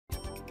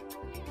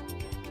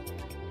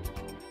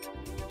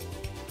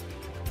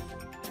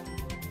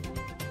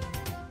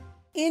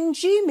In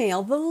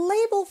Gmail, the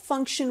label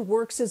function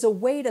works as a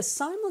way to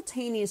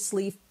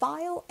simultaneously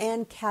file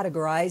and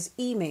categorize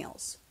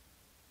emails.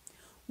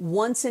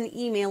 Once an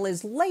email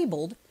is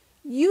labeled,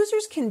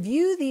 users can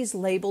view these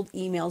labeled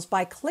emails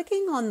by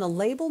clicking on the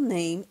label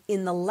name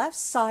in the left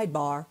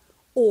sidebar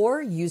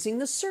or using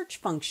the search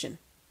function.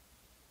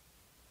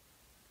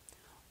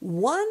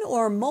 One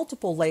or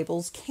multiple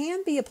labels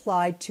can be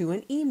applied to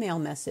an email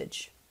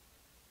message.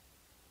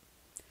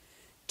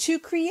 To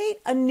create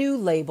a new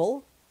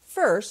label,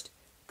 first,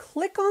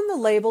 click on the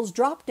Labels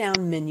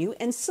drop-down menu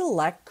and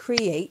select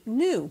Create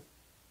New.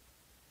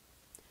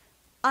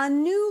 A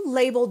new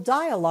label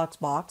dialog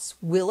box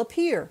will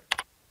appear.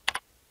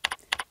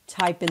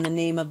 Type in the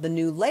name of the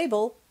new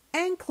label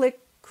and click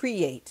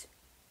Create.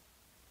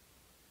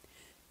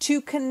 To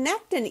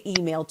connect an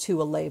email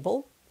to a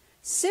label,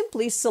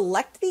 simply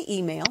select the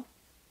email,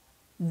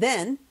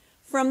 then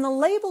from the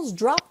Labels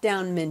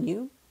drop-down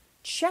menu,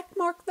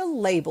 checkmark the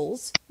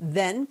labels,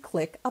 then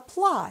click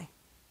Apply.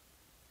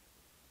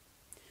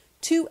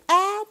 To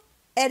add,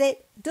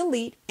 edit,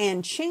 delete,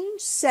 and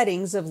change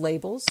settings of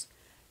labels,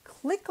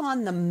 click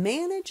on the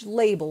Manage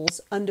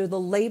Labels under the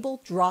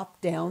Label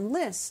drop-down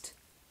list.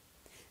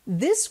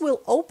 This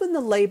will open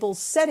the Labels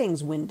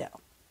settings window.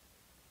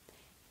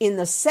 In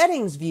the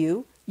Settings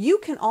view, you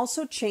can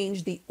also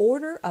change the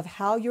order of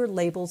how your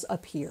labels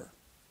appear.